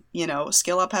in,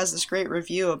 Skill Up has this great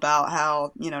review about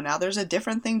how, now there's a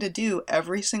different thing to do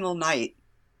every single night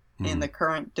in the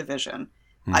current division.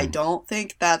 I don't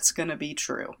think that's going to be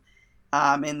true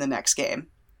in the next game.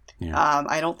 Yeah.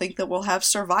 I don't think that we'll have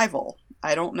survival.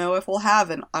 I don't know if we'll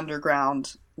have an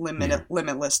underground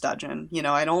limitless dungeon.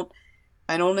 I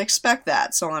don't expect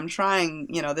that. So I'm trying,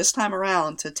 this time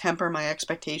around to temper my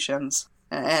expectations.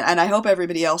 And I hope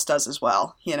everybody else does as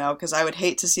well, because I would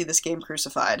hate to see this game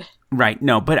crucified. Right.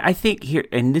 No, but I think here,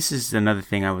 and this is another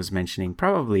thing I was mentioning,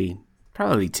 probably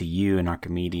to you and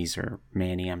Archimedes or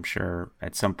Manny, I'm sure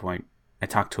at some point. I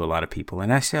talk to a lot of people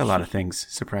and I say a lot of things,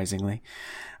 surprisingly.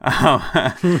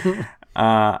 But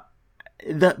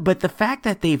the fact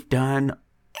that they've done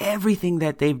everything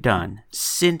that they've done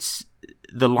since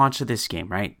the launch of this game,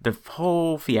 right? The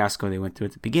whole fiasco they went through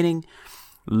at the beginning,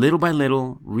 little by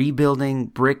little, rebuilding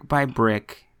brick by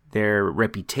brick their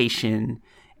reputation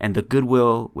and the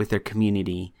goodwill with their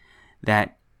community,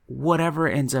 that whatever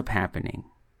ends up happening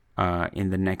in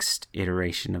the next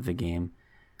iteration of the game,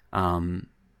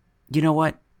 you know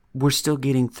what? We're still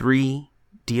getting 3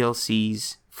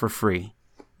 DLCs for free.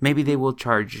 Maybe they will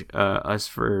charge us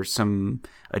for some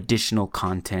additional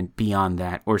content beyond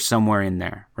that or somewhere in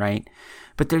there, right?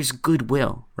 But there's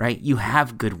goodwill, right? You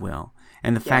have goodwill.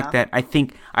 And the fact that I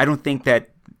don't think that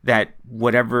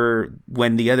whatever,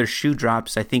 when the other shoe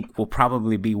drops, I think we'll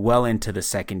probably be well into the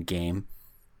second game.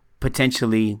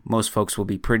 Potentially, most folks will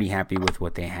be pretty happy with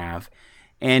what they have.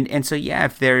 And so, yeah,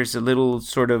 if there's a little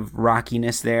sort of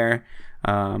rockiness there,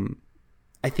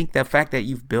 I think the fact that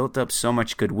you've built up so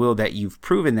much goodwill that you've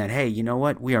proven that, hey, you know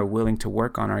what? We are willing to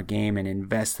work on our game and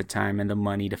invest the time and the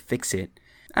money to fix it.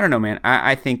 I don't know, man.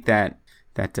 I think that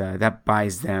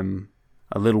buys them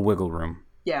a little wiggle room.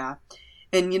 Yeah.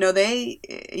 And, they,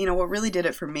 what really did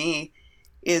it for me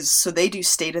is, so they do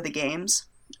state of the games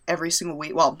every single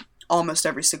week. Well, almost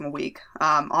every single week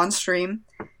on stream.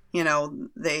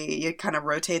 They kind of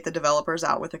rotate the developers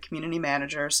out with a community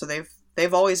manager. So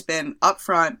they've always been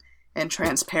upfront and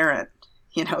transparent.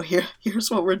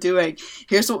 Here's what we're doing.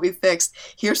 Here's what we fixed.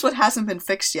 Here's what hasn't been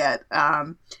fixed yet.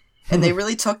 And they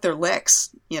really took their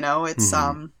licks. It's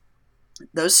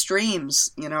those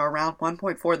streams, around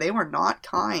 1.4, they were not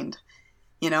kind,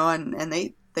 and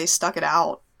they stuck it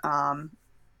out.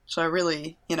 So I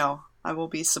really, I will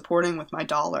be supporting with my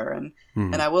dollar. And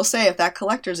I will say, if that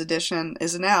collector's edition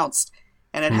is announced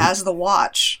and it has the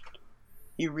watch,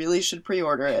 you really should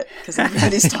pre-order it, because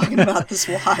everybody's talking about this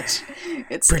watch.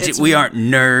 Bridget, we aren't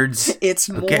nerds. It's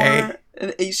more.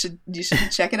 You should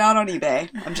check it out on eBay.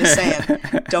 I'm just saying,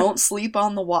 don't sleep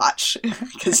on the watch,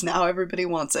 because now everybody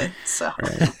wants it. So.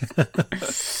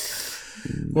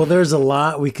 Well, there's a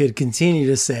lot we could continue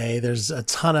to say. There's a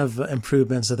ton of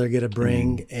improvements that they're going to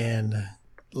bring, and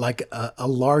like a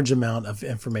large amount of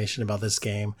information about this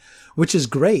game, which is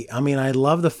great. I mean, I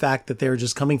love the fact that they're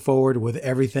just coming forward with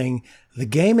everything. The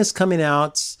game is coming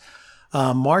out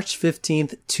March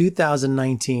 15th,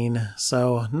 2019.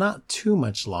 So not too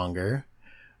much longer,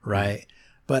 right?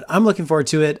 But I'm looking forward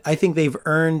to it. I think they've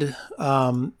earned,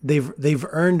 they've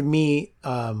earned me,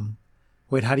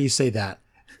 wait, how do you say that?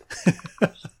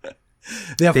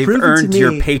 They've earned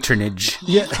your patronage.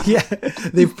 Yeah.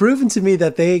 They've proven to me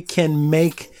that they can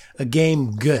make a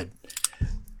game good.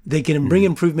 They can bring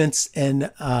improvements and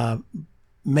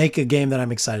make a game that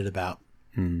I'm excited about.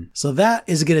 So that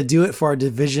is going to do it for our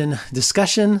division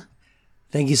discussion.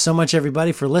 Thank you so much,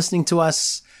 everybody, for listening to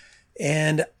us.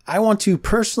 And I want to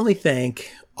personally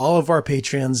thank all of our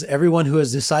patrons, everyone who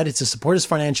has decided to support us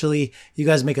financially. You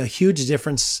guys make a huge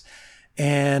difference.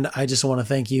 And I just want to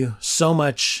thank you so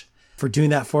much for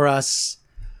doing that for us.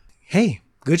 Hey,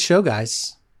 good show,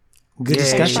 guys. Good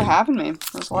discussion. Thanks for having me.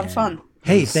 It was a lot of fun.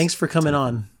 Hey, thanks for coming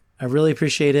on. I really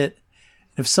appreciate it.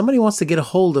 If somebody wants to get a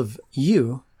hold of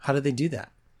you, how do they do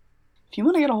that? If you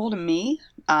want to get a hold of me,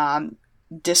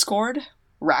 Discord,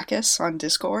 Rackus on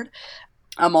Discord.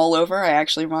 I'm all over. I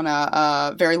actually run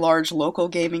a very large local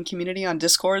gaming community on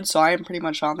Discord, so I am pretty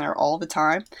much on there all the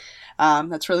time.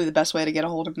 That's really the best way to get a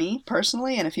hold of me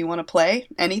personally. And if you want to play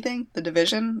anything, The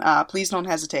Division, please don't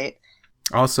hesitate.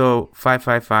 Also,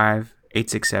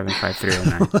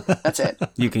 555-867-5309. That's it.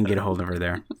 You can get a hold of her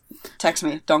there. Text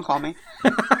me. Don't call me.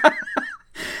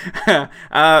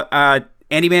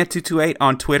 Andyman228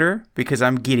 on Twitter, because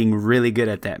I'm getting really good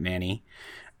at that, Manny.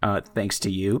 Thanks to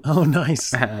you. Oh,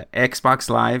 nice. Xbox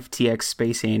Live, TX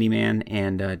Space Andyman,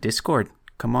 and Discord.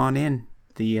 Come on in.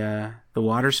 The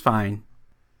water's fine.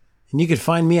 And you can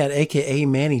find me at AKA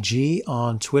Manny G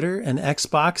on Twitter and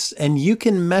Xbox. And you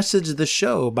can message the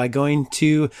show by going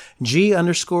to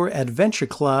G_Adventure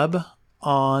Club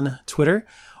on Twitter,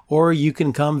 or you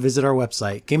can come visit our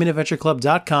website,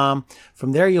 gamingadventureclub.com.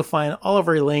 From there, you'll find all of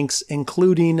our links,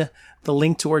 including the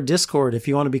link to our Discord. If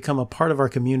you want to become a part of our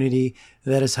community,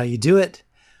 that is how you do it.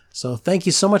 So thank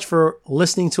you so much for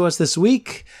listening to us this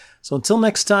week. So until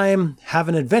next time, have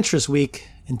an adventurous week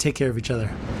and take care of each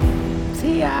other.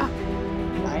 See ya.